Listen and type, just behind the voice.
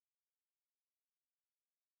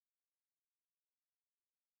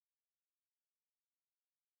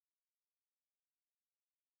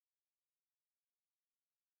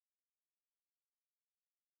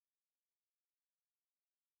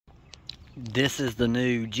This is the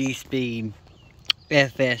new G-Speed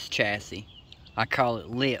FS chassis. I call it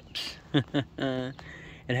Lips. It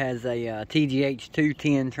has a TGH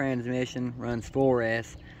 210 transmission, runs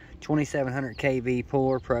 4S, 2700 kV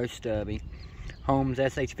Puller Pro stubby, Holmes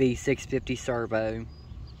SHV 650 servo.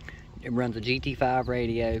 It runs a GT5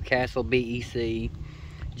 radio, Castle BEC,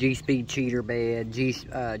 G-Speed cheater bed,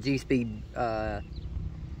 G-Speed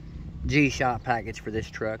G-Shot package for this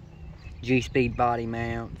truck, G-Speed body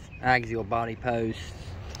mounts, axial body posts.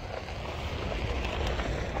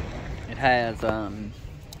 It has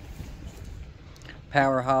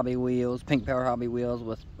power hobby wheels, pink power hobby wheels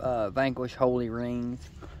with Vanquish Holy rings.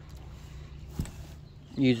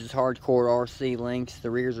 Uses hardcore RC links.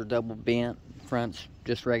 The rears are double bent, front's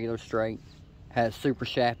just regular straight. Has super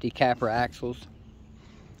shafty Capra axles,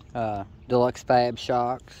 deluxe fab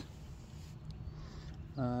shocks,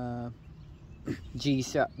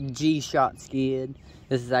 G-Shot skid.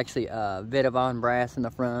 This is actually Vitavon brass in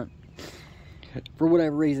the front. For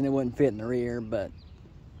whatever reason, it wouldn't fit in the rear, but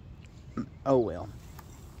oh well.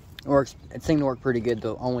 It seemed to work pretty good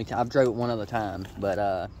the only time. I've drove it one other time, but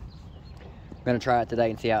I'm gonna try it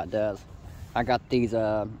today and see how it does. I got these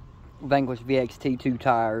Vanquish VXT2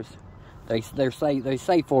 tires. They say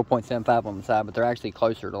 4.75 on the side, but they're actually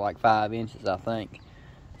closer to like 5 inches, I think.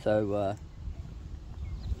 So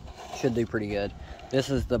should do pretty good. This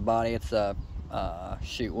is the body. It's a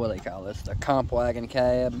shoot, what do they call this? The comp wagon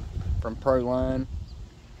cab from Proline.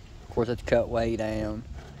 Of course, it's cut way down.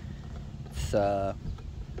 It's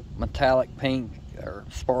metallic pink or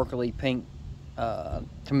sparkly pink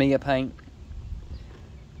Tamiya paint.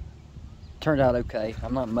 Turned out okay.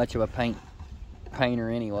 I'm not much of a painter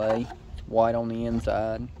anyway. It's white on the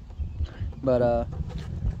inside, but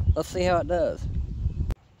let's see how it does.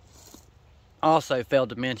 Also failed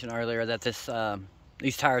to mention earlier that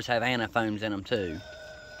these tires have antifoams in them too.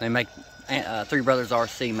 They make Three Brothers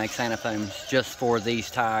RC makes antifoams just for these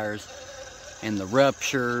tires, and the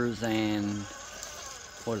ruptures and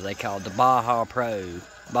what are they called? The Baja Pro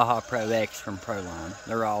X from Proline.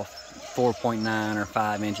 They're all 4.9 or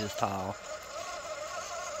 5 inches tall.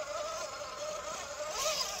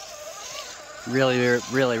 Really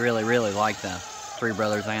like the Three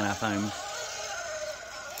Brothers antifoams.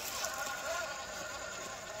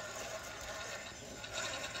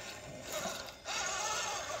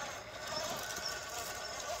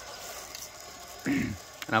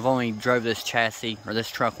 And I've only drove this chassis or this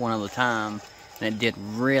truck one other time, and it did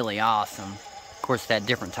really awesome. Of course, it had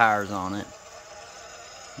different tires on it,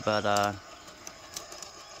 but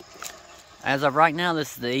as of right now,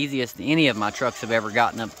 this is the easiest any of my trucks have ever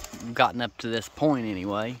gotten up to this point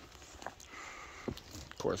anyway.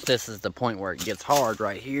 Of course, this is the point where it gets hard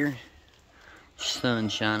right here. Sun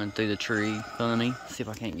shining through the tree, funny. See if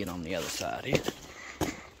I can't get on the other side here.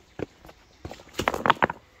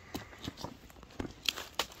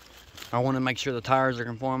 I want to make sure the tires are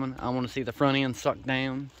conforming. I want to see the front end suck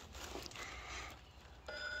down.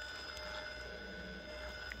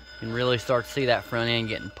 You can really start to see that front end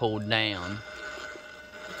getting pulled down.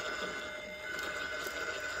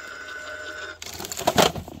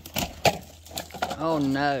 Oh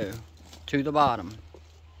no, to the bottom.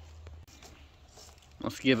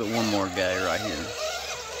 Let's give it one more go right here.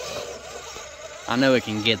 I know it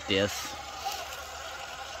can get this.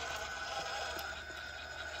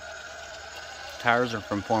 Tires are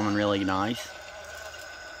conforming really nice.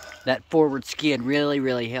 That forward skid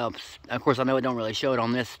really helps. Of course, I know it don't really show it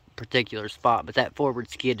on this particular spot, but that forward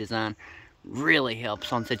skid design really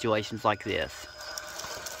helps on situations like this.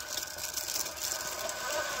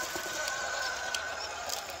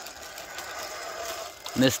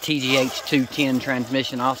 And this TGH 210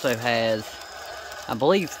 transmission also has, I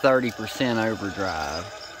believe, 30% overdrive.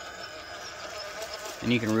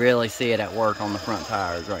 And you can really see it at work on the front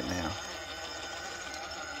tires right now.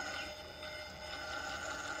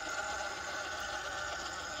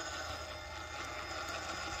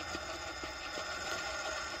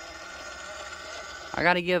 I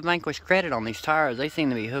gotta give Vanquish credit on these tires. They seem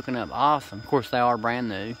to be hooking up awesome. Of course, they are brand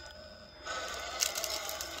new.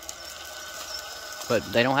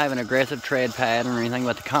 But they don't have an aggressive tread pattern or anything,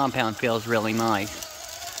 but the compound feels really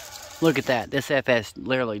nice. Look at that. This FS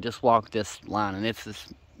literally just walked this line, and it's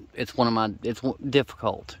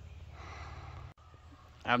difficult.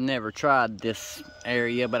 I've never tried this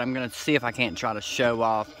area, but I'm gonna see if I can't try to show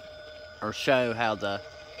off or show how the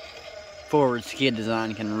forward skid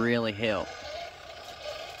design can really help.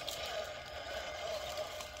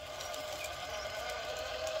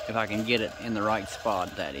 If I can get it in the right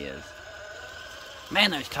spot, that is.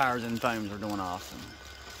 Man, those tires and foams are doing awesome.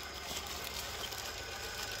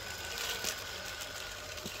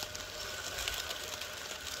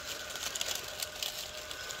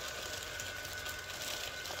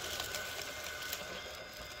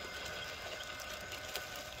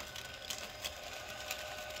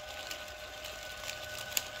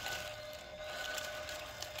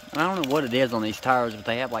 I don't know what it is on these tires, but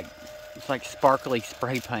they have like, it's like sparkly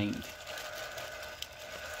spray paint.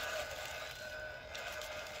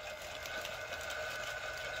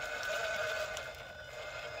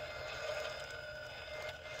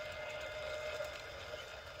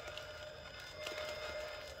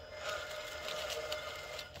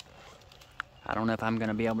 I don't know if I'm going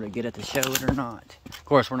to be able to get it to show it or not. Of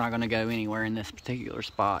course, we're not going to go anywhere in this particular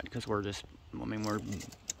spot because we're just, I mean, we're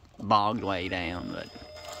bogged way down. But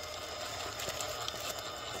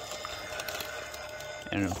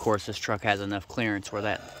and of course, this truck has enough clearance where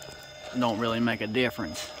that don't really make a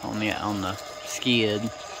difference on the skid.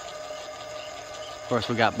 Of course,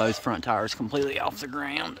 we got both front tires completely off the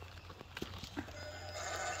ground.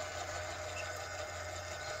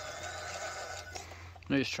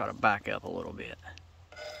 Let me just try to back up a little bit.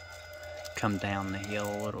 Come down the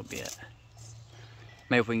hill a little bit.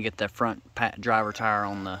 Maybe if we can get the front driver tire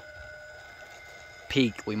on the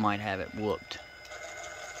peak, we might have it whooped.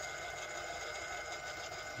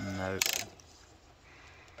 Nope.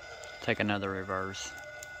 Take another reverse.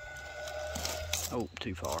 Oh,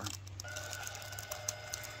 too far.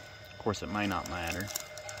 Of course, it may not matter.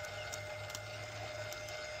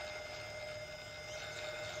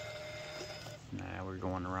 Nah, we're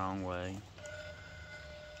going the wrong way.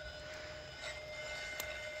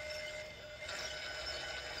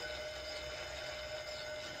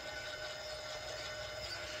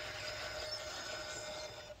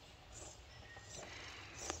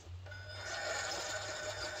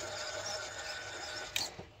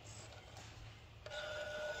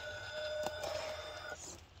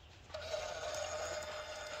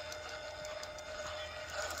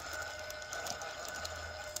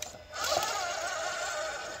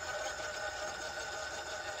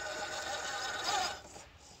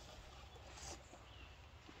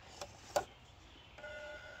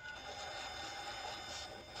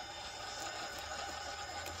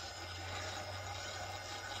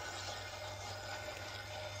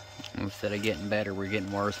 Instead of getting better, we're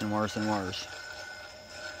getting worse and worse and worse.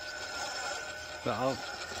 But,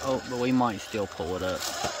 but we might still pull it up.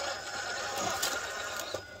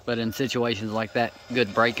 But in situations like that,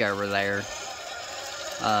 good brake over there,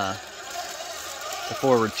 the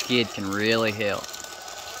forward skid can really help.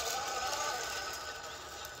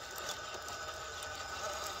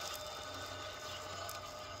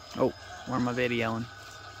 Oh, where am I videoing?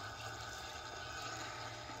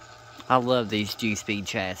 I love these gspeed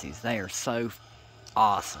chassis. They are so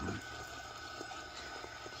awesome.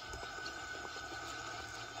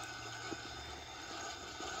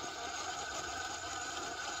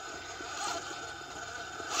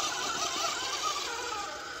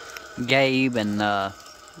 Gabe and the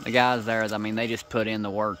guys there, I mean, they just put in the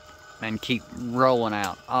work and keep rolling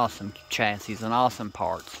out awesome chassis and awesome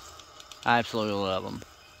parts. I absolutely love them.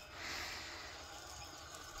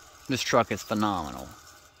 This truck is phenomenal.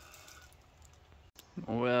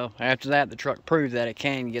 Well, after that, the truck proved that it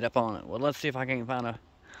can get up on it. Well, let's see if I can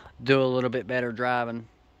do a little bit better driving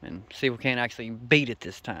and see if we can actually beat it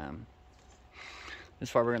this time.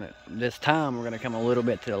 This time we're gonna come a little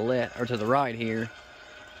bit to the left or to the right here.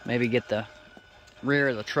 Maybe get the rear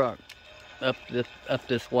of the truck up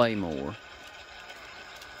this way more.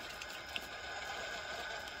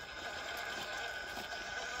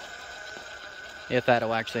 If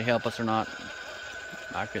that'll actually help us or not,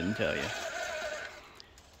 I couldn't tell you.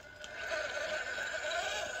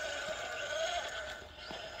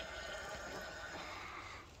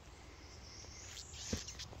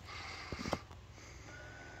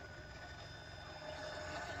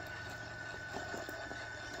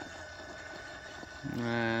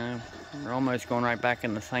 We're almost going right back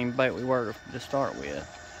in the same boat we were to start with.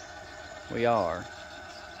 We are.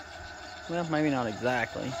 Well, maybe not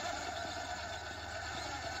exactly.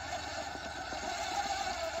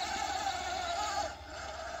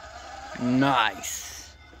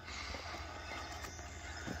 Nice.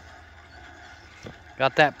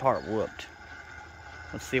 Got that part whooped.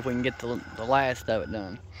 Let's see if we can get the last of it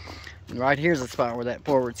done. And right here's the spot where that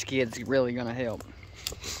forward skid's really going to help.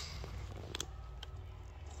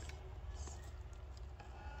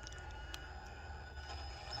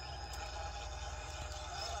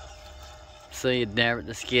 See,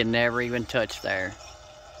 the skid never even touched there.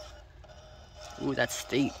 Ooh, that's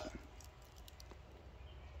steep.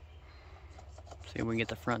 See if we can get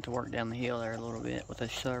the front to work down the hill there a little bit with a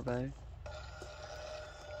servo.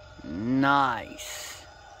 Nice.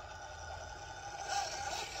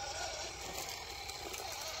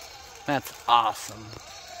 That's awesome.